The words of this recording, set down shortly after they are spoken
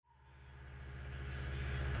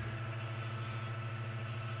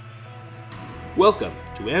Welcome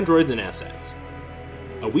to Androids and Assets,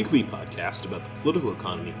 a weekly podcast about the political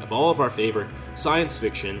economy of all of our favorite science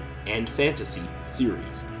fiction and fantasy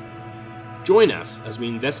series. Join us as we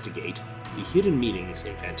investigate the hidden meanings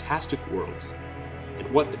in fantastic worlds and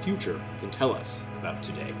what the future can tell us about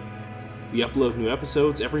today. We upload new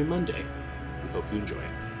episodes every Monday. We hope you enjoy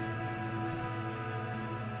it.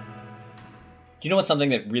 Do you know what's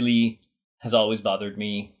something that really has always bothered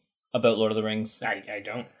me about Lord of the Rings? I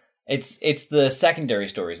don't. It's the secondary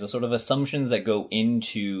stories, the sort of assumptions that go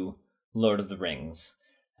into Lord of the Rings.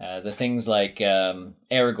 The things like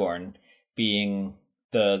Aragorn being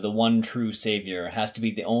the one true savior has to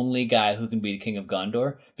be the only guy who can be the king of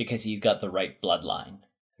Gondor because he's got the right bloodline.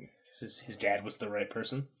 His dad was the right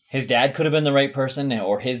person? His dad could have been the right person,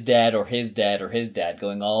 or his dad, or his dad, or his dad,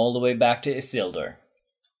 going all the way back to Isildur.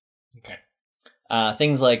 Okay.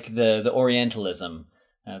 Things like the Orientalism,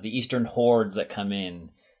 the Eastern hordes that come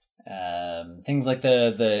in, things like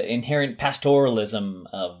the inherent pastoralism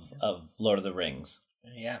of Lord of the Rings.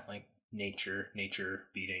 Yeah, like nature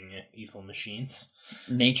beating evil machines.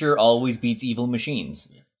 Nature always beats evil machines,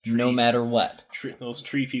 no matter what. Those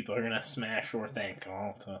tree people are gonna smash Orthanc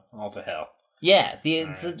all to hell. Yeah,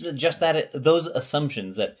 just that those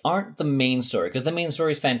assumptions that aren't the main story, because the main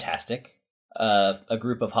story is fantastic. A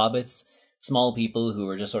group of hobbits, small people who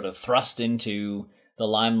are just sort of thrust into the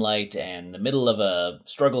limelight and the middle of a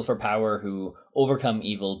struggle for power who overcome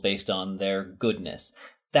evil based on their goodness.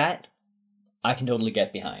 That I can totally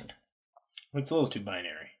get behind. It's a little too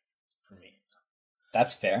binary for me.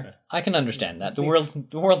 That's fair. I can understand that. The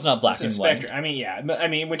world's not black and white. I mean, yeah. I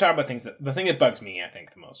mean, we talk about things the thing that bugs me, I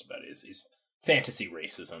think, the most about it is fantasy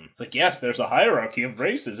racism. It's like, yes, there's a hierarchy of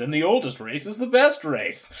races, and the oldest race is the best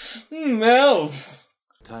race. Elves.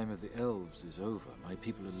 The time of the elves is over. My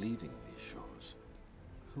people are leaving these shores.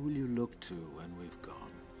 Who will you look to when we've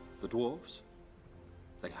gone? The dwarves?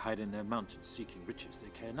 They hide in their mountains seeking riches. They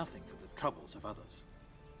care nothing for the troubles of others.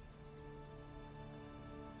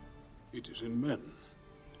 It is in men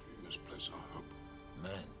that we must place our hope.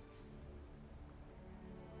 Men?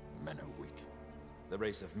 Men are weak. The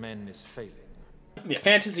race of men is failing. Yeah,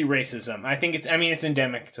 fantasy racism. I think it's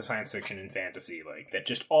endemic to science fiction and fantasy, like that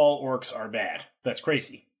just all orcs are bad. That's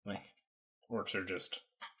crazy. Like orcs are just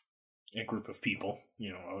a group of people,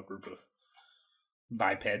 a group of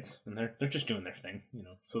bipeds, and they're just doing their thing,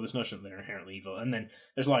 So there's notion that they're inherently evil, and then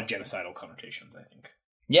there's a lot of genocidal connotations, I think.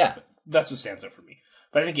 Yeah. But that's what stands out for me.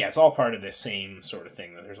 But I think, it's all part of this same sort of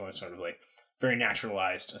thing, that there's only sort of like very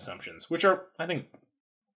naturalized assumptions, which are, I think,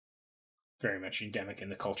 very much endemic in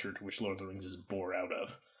the culture to which Lord of the Rings is born out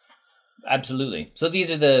of. Absolutely. So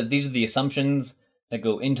these are the assumptions that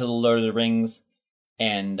go into the Lord of the Rings,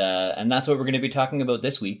 and that's what we're going to be talking about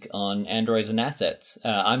this week on Androids and Assets.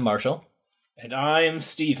 I'm Marshall. And I am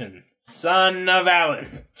Stephen, son of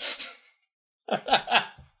Alan.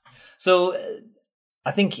 So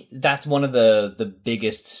I think that's one of the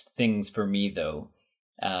biggest things for me, though,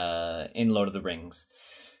 in Lord of the Rings,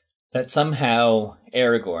 that somehow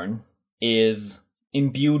Aragorn is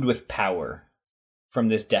imbued with power from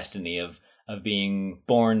this destiny of being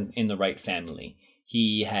born in the right family.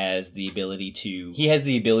 He has the ability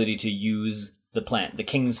to use the plant, the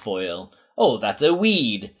King's Foil. Oh, that's a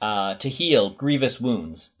weed, to heal grievous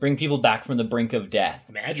wounds, bring people back from the brink of death.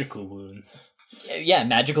 Magical wounds. Yeah,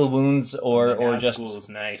 magical wounds, or just Nazgul's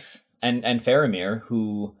knife. And Faramir,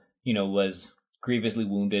 who was grievously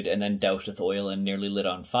wounded and then doused with oil and nearly lit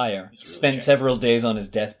on fire, spent several days on his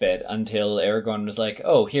deathbed until Aragorn was like,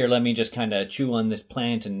 "Oh, here, let me just kind of chew on this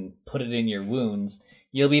plant and put it in your wounds.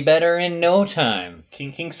 You'll be better in no time."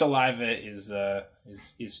 King saliva is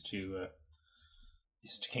to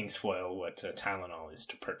King's Foil what Tylenol is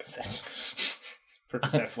to Percocet.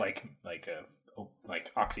 Percocet's like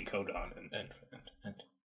oxycodone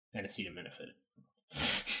and acetaminophen.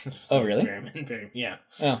 Oh, really? Yeah.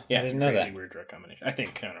 Oh, yeah. I It's a didn't know crazy that. weird drug combination. I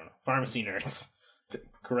think, I don't know. Pharmacy nerds,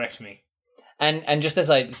 correct me. And just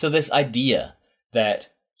this idea that,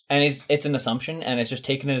 and it's an assumption, and it's just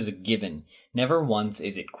taken as a given. Never once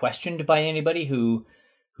is it questioned by anybody who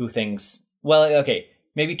thinks, well, okay,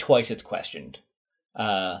 maybe twice it's questioned,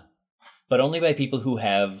 but only by people who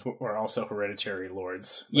have... Who are also hereditary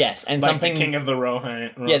lords. Yes, and like something... the King of the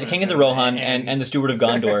Rohan. Yeah, the King of the Rohan and the Steward of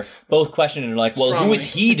Gondor both question and are like, well, who is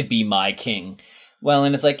he to be my king? Well,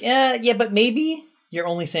 and it's like, yeah, but maybe you're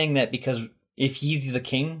only saying that because if he's the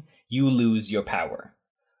king, you lose your power.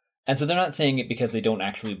 And so they're not saying it because they don't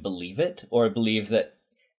actually believe it or believe that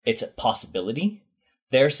it's a possibility.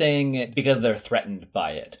 They're saying it because they're threatened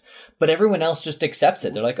by it. But everyone else just accepts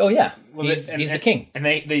it. They're like, oh yeah, he's the king. And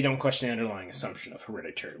they don't question the underlying assumption of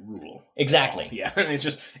hereditary rule. Exactly. Yeah, it's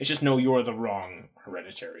just no, you're the wrong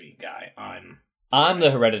hereditary guy. I'm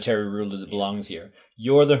the hereditary ruler that belongs here.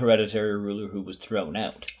 You're the hereditary ruler who was thrown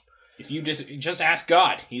out. If you just ask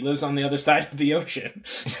God, he lives on the other side of the ocean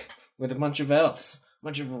with a bunch of elves, a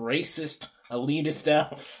bunch of racist, elitist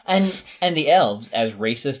elves. And the elves, as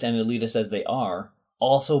racist and elitist as they are,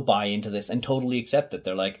 also buy into this and totally accept it.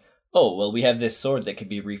 They're like, oh, well, we have this sword that could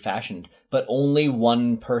be refashioned, but only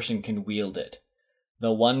one person can wield it.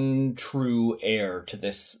 The one true heir to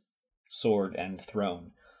this sword and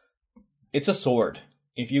throne. It's a sword.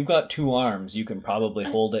 If you've got 2 arms, you can probably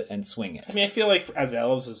hold it and swing it. I mean, I feel like as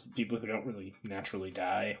elves, as people who don't really naturally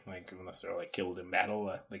die, like unless they're like killed in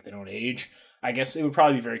battle, like they don't age, I guess it would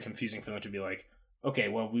probably be very confusing for them to be like, okay,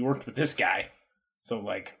 well, we worked with this guy, so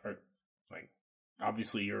like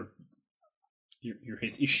obviously you're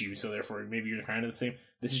his issue, so therefore maybe you're kind of the same.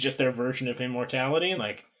 This is just their version of immortality,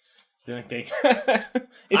 like I feel like they.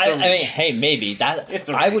 I mean, hey, maybe that.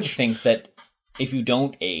 I would think that if you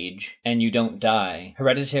don't age and you don't die,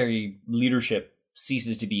 hereditary leadership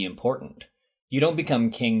ceases to be important. You don't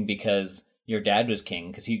become king because your dad was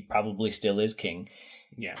king, because he probably still is king.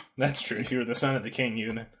 Yeah, that's true. If you're the son of the king,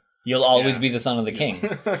 you'll always be the son of the king.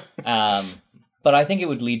 But I think it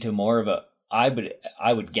would lead to more of a. I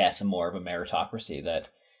would guess more of a meritocracy, that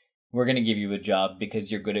we're going to give you a job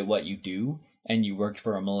because you're good at what you do and you worked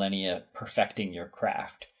for a millennia perfecting your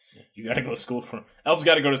craft. You got to go to school elves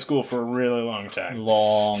got to go to school for a really long time.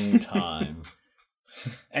 Long time.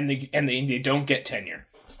 and they don't get tenure.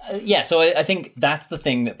 Yeah, so I think that's the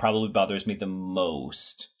thing that probably bothers me the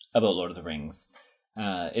most about Lord of the Rings.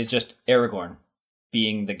 It's just Aragorn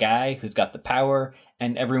being the guy who's got the power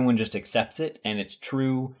and everyone just accepts it and it's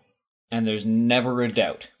true. And there's never a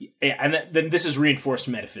doubt. Yeah, and then this is reinforced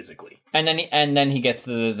metaphysically. And then he gets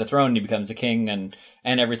the throne, and he becomes a king, and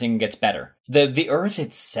everything gets better. The earth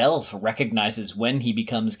itself recognizes when he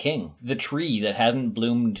becomes king. The tree that hasn't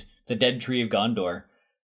bloomed, the dead tree of Gondor,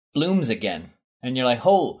 blooms again. And you're like,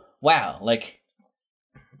 oh, wow, like,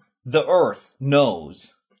 the earth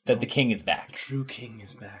knows that the king is back. The true king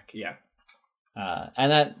is back, yeah.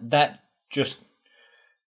 And that just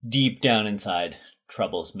deep down inside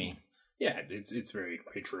troubles me. Yeah, it's very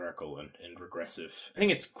patriarchal and regressive. I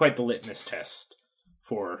think it's quite the litmus test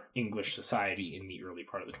for English society in the early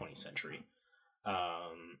part of the 20th century.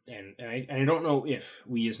 And I don't know if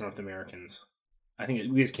we as North Americans, I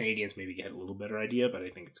think we as Canadians maybe get a little better idea, but I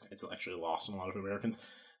think it's actually lost on a lot of Americans,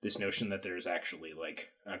 this notion that there's actually like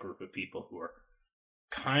a group of people who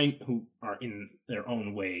are in their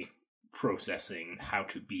own way processing how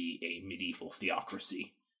to be a medieval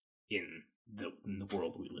theocracy in the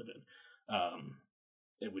world we live in.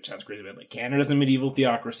 Which sounds crazy, but like Canada's a medieval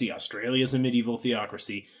theocracy, Australia's a medieval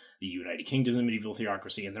theocracy, the United Kingdom's a medieval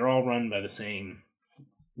theocracy, and they're all run by the same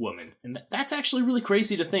woman. And that's actually really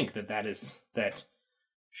crazy to think that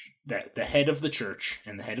the head of the church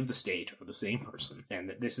and the head of the state are the same person, and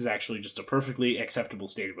that this is actually just a perfectly acceptable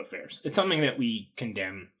state of affairs. It's something that we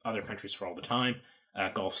condemn other countries for all the time.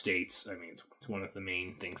 Gulf states, I mean, it's one of the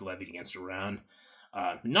main things levied against Iran.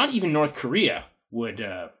 Not even North Korea would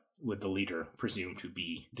the leader presume to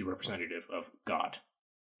be the representative of God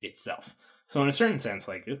itself. So in a certain sense,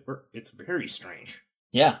 like, it's very strange.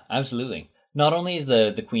 Yeah, absolutely. Not only is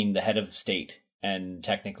the queen the head of state and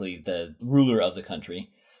technically the ruler of the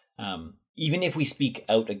country, even if we speak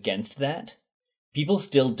out against that, people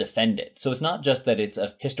still defend it. So it's not just that it's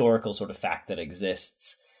a historical sort of fact that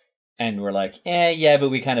exists and we're like, yeah, but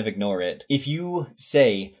we kind of ignore it. If you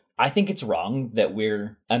say, I think it's wrong that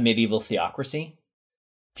we're a medieval theocracy,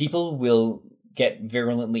 people will get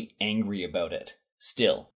virulently angry about it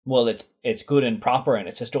still. Well, it's good and proper and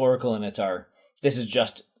it's historical and this is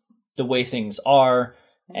just the way things are.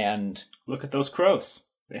 And look at those crows.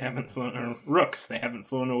 They haven't flown, or rooks. They haven't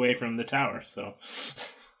flown away from the tower, so.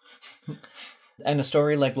 And a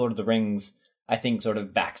story like Lord of the Rings, I think, sort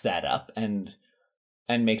of backs that up and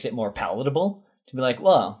makes it more palatable to be like,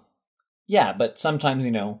 well, yeah, but sometimes,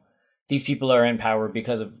 these people are in power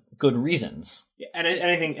because of good reasons. Yeah, and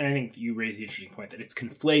I think you raise the interesting point that it's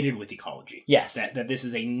conflated with ecology. Yes. That this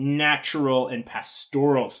is a natural and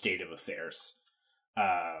pastoral state of affairs.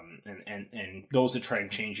 And those that try and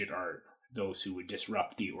change it are those who would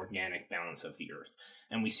disrupt the organic balance of the earth.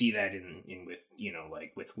 And we see that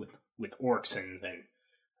with orcs and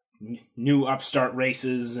new upstart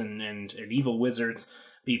races and evil wizards,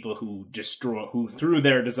 people who through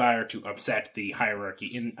their desire to upset the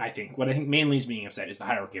hierarchy what I think mainly is being upset is the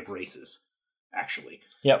hierarchy of races. actually,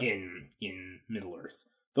 Yep. in Middle-earth.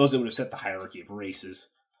 Those that would have set the hierarchy of races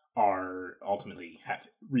are ultimately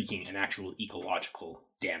wreaking an actual ecological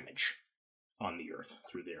damage on the Earth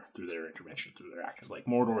through their intervention, through their actions. Like,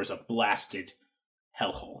 Mordor is a blasted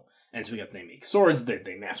hellhole. And so they make swords,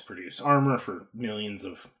 they mass produce armor for millions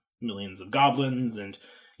of goblins, and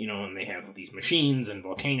and they have these machines and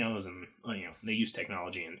volcanoes, and they use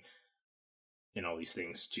technology and all these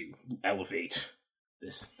things to elevate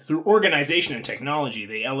this. Through organization and technology,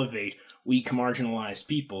 they elevate weak, marginalized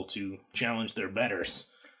people to challenge their betters.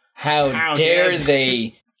 How dare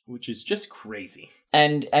they? Which is just crazy.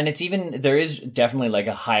 And it's even, there is definitely like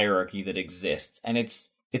a hierarchy that exists, and it's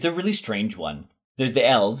a really strange one. There's the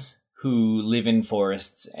elves, who live in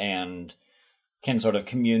forests and can sort of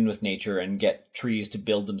commune with nature and get trees to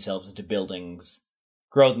build themselves into buildings,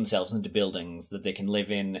 grow themselves into buildings that they can live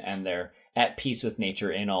in, and they're at peace with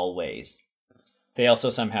nature in all ways. They also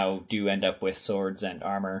somehow do end up with swords and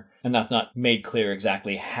armor, and that's not made clear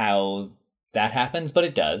exactly how that happens, but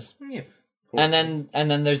it does. Yeah, and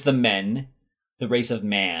then there's the men, the race of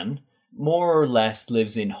man, more or less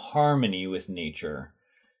lives in harmony with nature.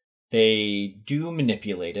 They do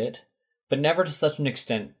manipulate it, but never to such an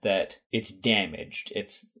extent that it's damaged.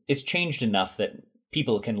 It's changed enough that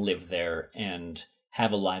people can live there and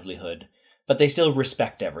have a livelihood, but they still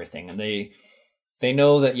respect everything, and they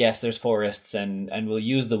know that, yes, there's forests and we'll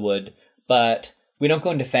use the wood, but we don't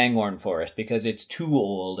go into Fangorn Forest because it's too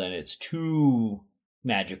old and it's too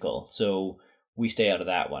magical, so we stay out of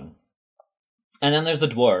that one. And then there's the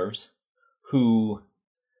dwarves, who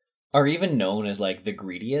are even known as like the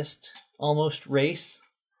greediest almost race.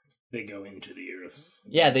 They go into the earth.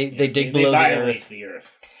 Yeah, they dig below the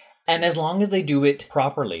earth. And as long as they do it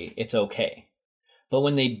properly, it's okay. But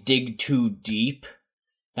when they dig too deep,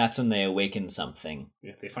 that's when they awaken something.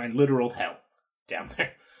 Yeah, they find literal hell down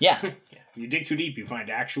there. Yeah. You dig too deep, you find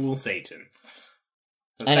actual Satan.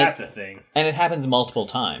 That's a thing. And it happens multiple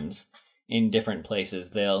times in different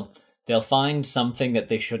places. They'll find something that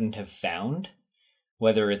they shouldn't have found,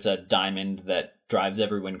 whether it's a diamond that drives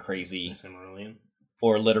everyone crazy, Silmarillion,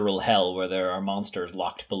 or literal hell where there are monsters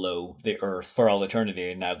locked below the earth for all eternity,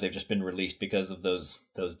 and now they've just been released because of those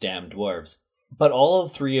damn dwarves. But all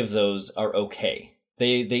three of those are okay. They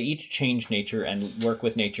each change nature and work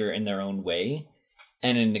with nature in their own way,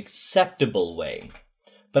 and in an acceptable way.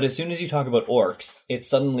 But as soon as you talk about orcs, it's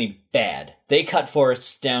suddenly bad. They cut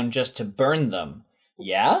forests down just to burn them.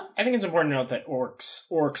 Yeah? I think it's important to note that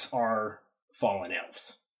orcs are fallen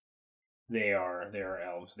elves. They are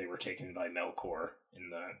elves. They were taken by Melkor in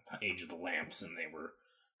the Age of the Lamps, and they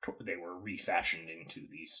were refashioned into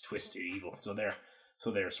these twisted evil. So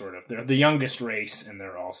they're sort of, they're the youngest race, and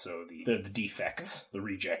they're also the defects, the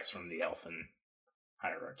rejects from the elfin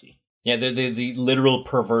hierarchy. Yeah, they're the literal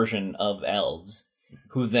perversion of elves,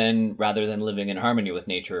 who then, rather than living in harmony with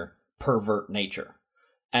nature, pervert nature.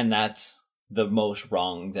 And that's the most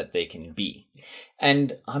wrong that they can be.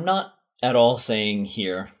 And I'm not at all saying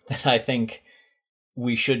here that I think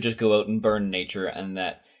we should just go out and burn nature and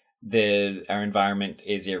that our environment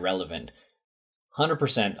is irrelevant.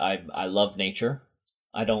 100%, I love nature.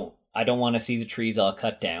 I don't want to see the trees all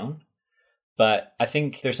cut down. But I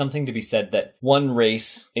think there's something to be said that one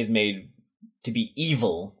race is made to be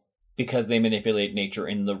evil because they manipulate nature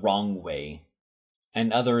in the wrong way,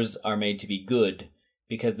 and others are made to be good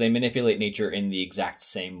because they manipulate nature in the exact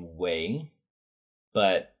same way,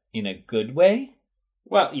 but in a good way.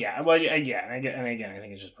 Well, yeah, and again, I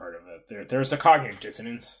think it's just part of it. There's a cognitive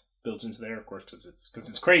dissonance built into there, of course, because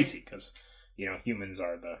it's crazy, because humans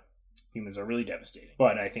are really devastating.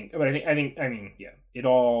 But I mean, it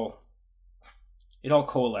all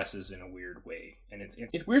coalesces in a weird way, and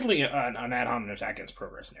it's weirdly an ad hominem attack against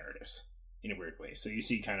progress narratives in a weird way. So you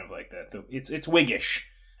see kind of like it's Whiggish,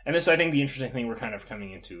 and this, I think, the interesting thing we're kind of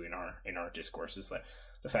coming into in our discourse is that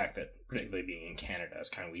the fact that, particularly being in Canada,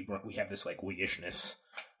 is kind of we have this like Whiggishness,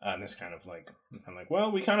 this kind of like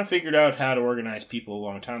well, we kind of figured out how to organize people a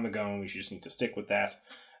long time ago, and we just need to stick with that,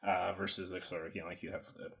 versus like sort of like you have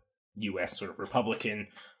the U.S. sort of Republican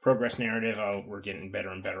progress narrative. Oh, we're getting better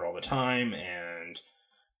and better all the time, and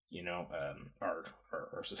our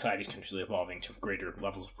society is continually evolving to greater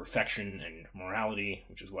levels of perfection and morality,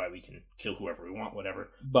 which is why we can kill whoever we want, whatever.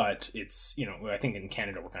 But it's I think in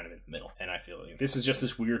Canada we're kind of in the middle, and I feel like this is just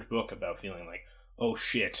this weird book about feeling like, oh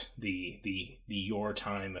shit, the your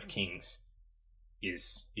time of kings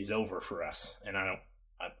is over for us, and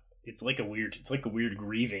it's like a weird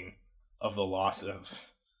grieving of the loss of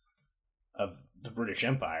the British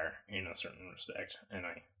Empire in a certain respect, and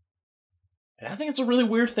I think it's a really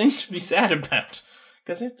weird thing to be sad about,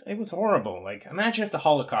 Because it was horrible. Like, imagine if the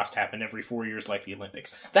Holocaust happened every 4 years like the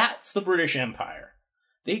Olympics. That's the British Empire.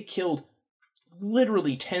 They killed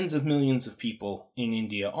literally tens of millions of people in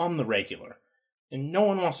India on the regular. And no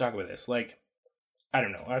one wants to talk about this. Like, I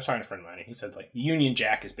don't know. I was talking to a friend of mine, and he said, like, the Union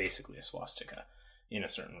Jack is basically a swastika in a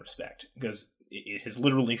certain respect. Because it has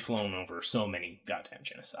literally flown over so many goddamn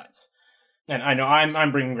genocides. And I know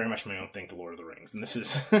I'm bringing very much my own thing to Lord of the Rings. And this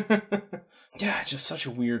is... yeah, it's just such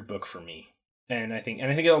a weird book for me. And I think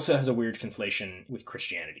it also has a weird conflation with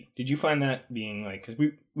Christianity. Did you find that being like, because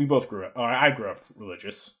we both grew up, I grew up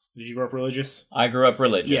religious. Did you grow up religious? I grew up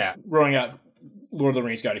religious. Yeah. Growing up, Lord of the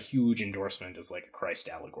Rings got a huge endorsement as like a Christ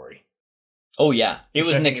allegory. Oh yeah. It Which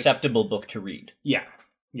was I an think acceptable book to read. Yeah.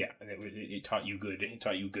 Yeah. And it taught you good,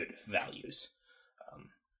 values.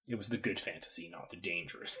 It was the good fantasy, not the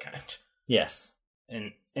dangerous kind. Yes.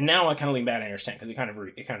 And now I kind of lean back and understand, because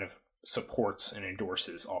it kind of supports and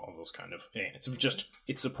endorses all of those kind of,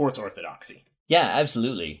 it supports orthodoxy. Yeah,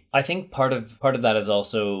 absolutely. I think part of that is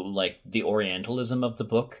also like the Orientalism of the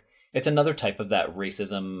book. It's another type of that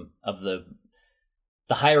racism of the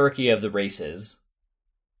hierarchy of the races,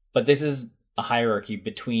 but this is a hierarchy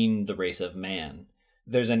between the race of man.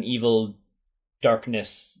 There's an evil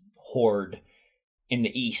darkness horde in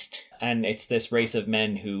the east, and it's this race of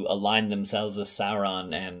men who align themselves with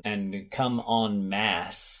Sauron and come en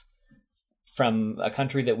masse from a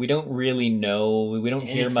country that we don't really know, we don't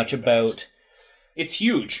hear much about. It's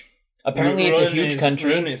huge. Apparently it's a huge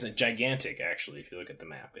country. Rune is gigantic, actually, if you look at the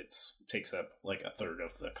map. It takes up like a third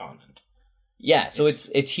of the continent. Yeah, so it's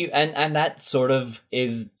huge, and that sort of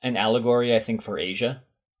is an allegory, I think, for Asia.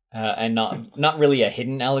 And not really a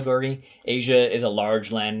hidden allegory. Asia is a large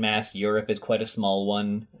landmass. Europe is quite a small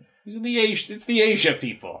one. It's the Asia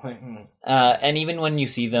people. And even when you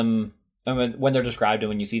see them, when they're described and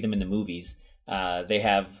when you see them in the movies, they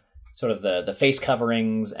have sort of the face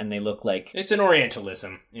coverings, and they look like... It's an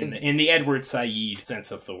Orientalism, in the Edward Said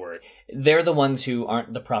sense of the word. They're the ones who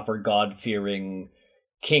aren't the proper God-fearing,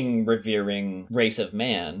 king-revering race of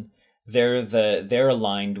man. They're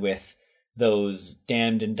aligned with those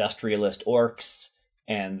damned industrialist orcs,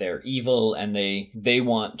 and they're evil, and they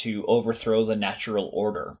want to overthrow the natural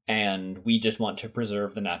order, and we just want to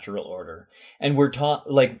preserve the natural order. And we're taught,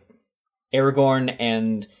 like, Aragorn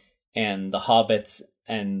and the hobbits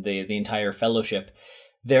and the entire fellowship,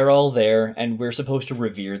 they're all there, and we're supposed to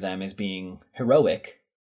revere them as being heroic,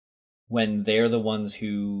 when they're the ones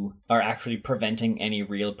who are actually preventing any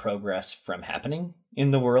real progress from happening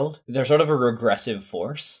in the world. They're sort of a regressive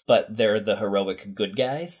force, but they're the heroic good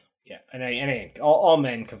guys. Yeah, and all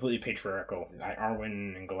men completely patriarchal.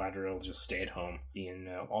 Arwen and Galadriel just stay at home, being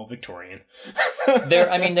all Victorian.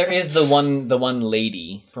 There is the one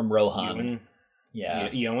lady from Rohan. Eowyn. Yeah,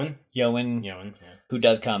 Eowyn, yeah. Who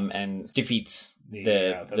does come and defeats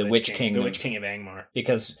the Witch King. The Witch King of Angmar.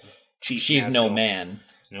 Because she's no man.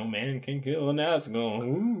 No man can kill a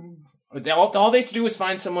Nazgul. All they have to do is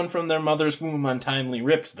find someone from their mother's womb untimely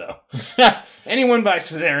ripped, though. Anyone by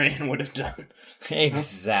cesarean would have done.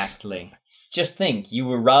 Exactly. Just think, you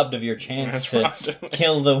were robbed of your chance to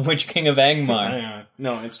kill the Witch King of Angmar.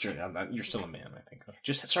 No, it's true. You're still a man, I think.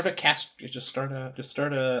 Just start a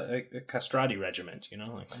castrati regiment, you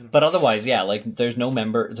know. But otherwise, yeah, like there's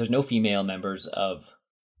no female members of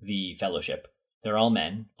the Fellowship. They're all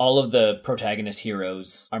men. All of the protagonist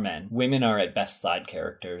heroes are men. Women are at best side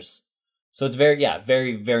characters. So it's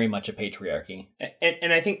very, very much a patriarchy.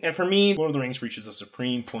 And I think, and for me, Lord of the Rings reaches a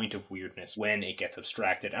supreme point of weirdness when it gets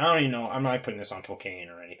abstracted. I don't even know, I'm not putting this on Tolkien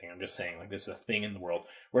or anything. I'm just saying, like, this is a thing in the world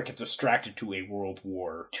where it gets abstracted to a World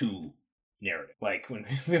War II narrative. Like, when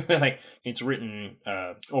like it's written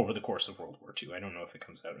over the course of World War II. I don't know if it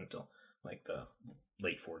comes out until, like, the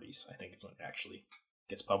late 40s, I think is when it actually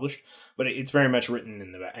gets published, but it's very much written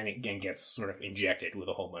and it again gets sort of injected with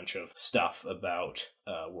a whole bunch of stuff about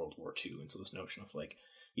World War II, and so this notion of like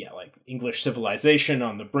English civilization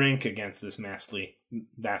on the brink against this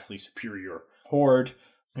vastly superior horde.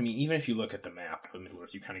 I mean, even if you look at the map of Middle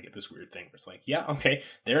Earth, you kind of get this weird thing where it's like, yeah, okay,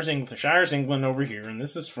 there's the Shire's England over here, and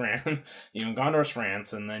this is France, Gondor's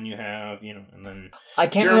France, and then you have, and then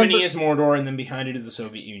Germany is Mordor, and then behind it is the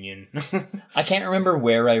Soviet Union. I can't remember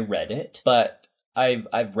where I read it, but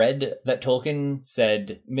I've read that Tolkien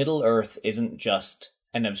said Middle Earth isn't just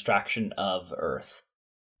an abstraction of Earth.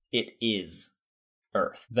 It is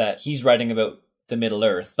Earth. That he's writing about the Middle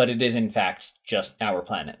Earth, but it is in fact just our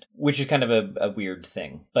planet, which is kind of a weird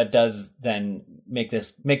thing, but does then make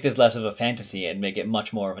this less of a fantasy and make it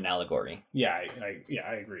much more of an allegory. Yeah,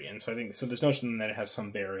 I agree. And so I think this notion that it has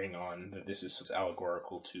some bearing on that this is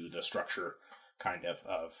allegorical to the structure kind of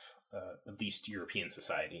at least European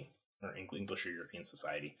society. or English or European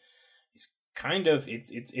society is kind of,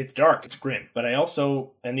 it's dark, it's grim. But I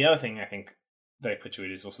also, and the other thing I think that I put to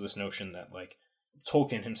it is also this notion that, like,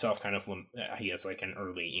 Tolkien himself kind of, he has like an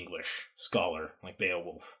early English scholar, like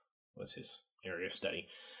Beowulf was his area of study.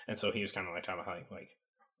 And so he was kind of like talking about how like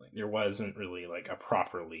there wasn't really like a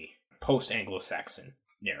properly post-Anglo-Saxon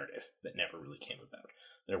narrative that never really came about.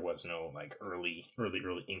 There was no like early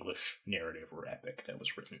English narrative or epic that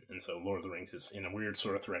was written. And so Lord of the Rings is, in a weird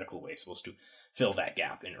sort of theoretical way, supposed to fill that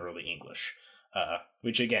gap in early English.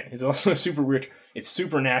 Which again is also super weird. It's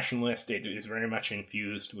super nationalist. It is very much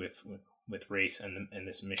infused with race and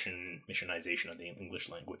this missionization of the English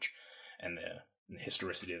language and the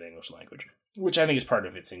historicity of the English language, which I think is part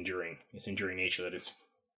of its enduring nature, that it's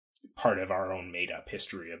part of our own made up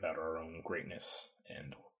history about our own greatness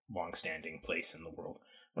and long-standing place in the world.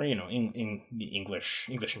 Where, you know, in the English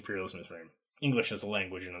imperialism is very, English as a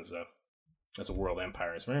language and as a world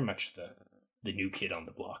empire is very much the new kid on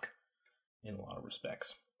the block in a lot of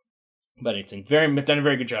respects. But it's done a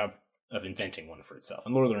very good job of inventing one for itself.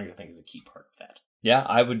 And Lord of the Rings, I think, is a key part of that. Yeah,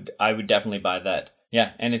 I would definitely buy that.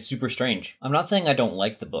 Yeah, and it's super strange. I'm not saying I don't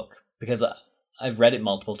like the book, because I've read it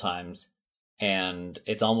multiple times, and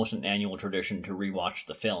it's almost an annual tradition to rewatch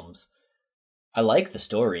the films. I like the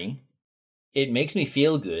story. It makes me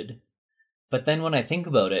feel good. But then when I think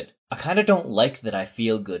about it, I kind of don't like that I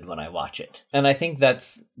feel good when I watch it. And I think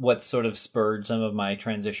that's what sort of spurred some of my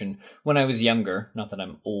transition. When I was younger, not that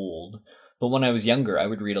I'm old, but when I was younger, I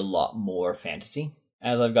would read a lot more fantasy.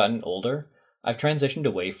 As I've gotten older, I've transitioned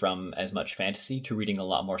away from as much fantasy to reading a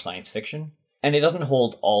lot more science fiction. And it doesn't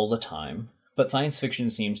hold all the time, but science fiction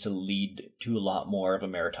seems to lead to a lot more of a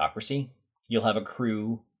meritocracy. You'll have a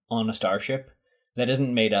crew on a starship that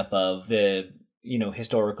isn't made up of the,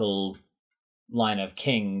 historical line of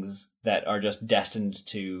kings that are just destined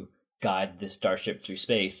to guide this starship through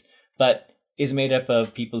space, but is made up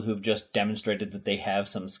of people who've just demonstrated that they have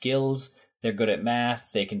some skills. They're good at math.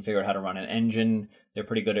 They can figure out how to run an engine. They're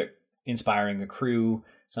pretty good at inspiring a crew,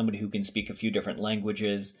 somebody who can speak a few different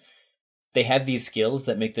languages. They have these skills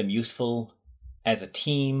that make them useful as a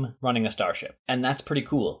team running a starship. And that's pretty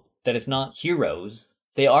cool. That it's not heroes.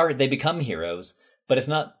 They become heroes, but it's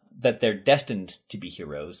not that they're destined to be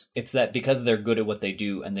heroes. It's that because they're good at what they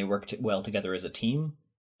do and they work well together as a team,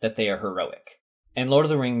 that they are heroic. And Lord of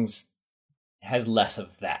the Rings has less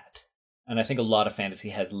of that. And I think a lot of fantasy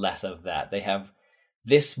has less of that. They have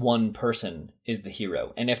this one person is the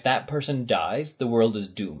hero. And if that person dies, the world is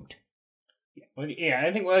doomed.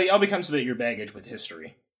 I think it all becomes a bit your baggage with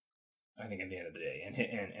history. I think at the end of the day,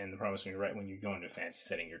 and the problem is when you go into a fantasy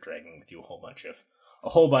setting, you're dragging with you a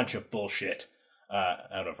whole bunch of bullshit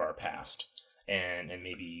out of our past, and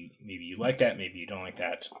maybe you like that, maybe you don't like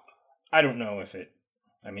that. I don't know if it.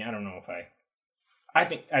 I mean, I don't know if I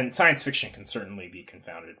think, and science fiction can certainly be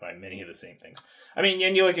confounded by many of the same things. I mean,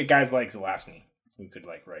 and you look at guys like Zelazny, who could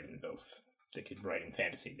like write in both. They could write in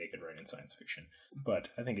fantasy, they could write in science fiction. But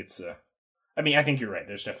I think it's. I think you're right.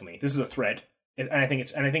 There's definitely, this is a thread, and I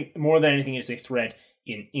think more than anything, it's a thread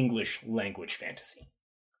in English language fantasy.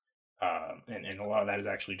 And a lot of that is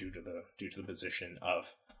actually due to the position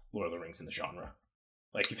of Lord of the Rings in the genre.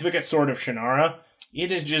 Like, if you look at Sword of Shannara,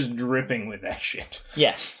 it is just dripping with that shit.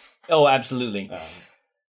 Yes. Oh, absolutely.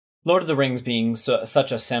 Lord of the Rings being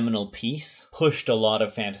such a seminal piece pushed a lot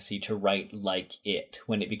of fantasy to write like it.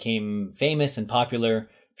 When it became famous and popular,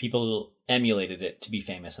 people emulated it to be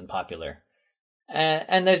famous and popular.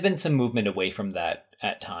 And there's been some movement away from that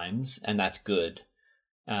at times, and that's good.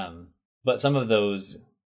 But some of those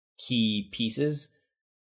key pieces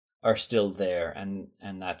are still there, and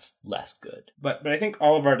that's less good. But I think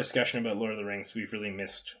all of our discussion about Lord of the Rings, we've really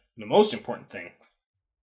missed the most important thing,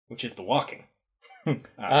 which is the walking. The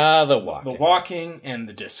walking. The walking and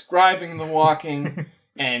the describing the walking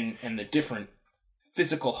and the different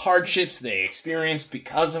physical hardships they experienced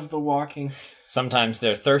because of the walking. Sometimes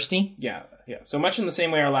they're thirsty. Yeah. So much in the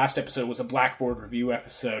same way our last episode was a Blackboard review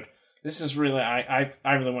episode. This is really, I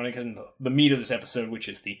really want to get into the meat of this episode, which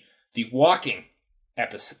is the walking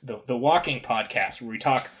episode, the walking podcast, where we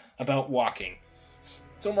talk about walking.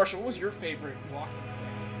 So, Marshall, what was your favorite walking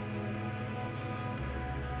section?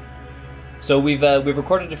 So we've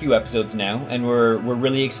recorded a few episodes now, and we're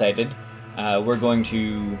really excited. We're going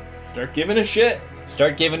to start giving a shit.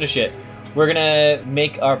 We're gonna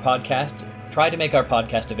try to make our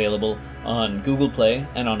podcast available on Google Play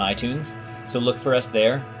and on iTunes. So look for us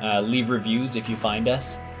there. Leave reviews if you find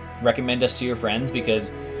us. Recommend us to your friends,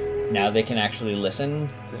 because now they can actually listen.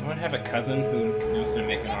 Does anyone have a cousin who knows how to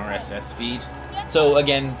make an RSS feed? So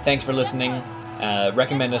again, thanks for listening.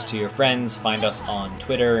 Recommend us to your friends. Find us on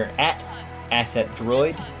Twitter at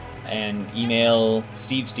AssetDroid. and email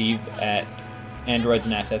steve at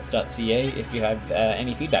androidsandassets.ca if you have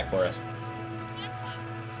any feedback for us.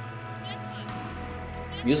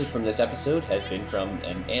 Music from this episode has been from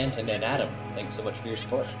an Ant and an Adam. Thanks so much for your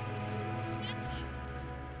support.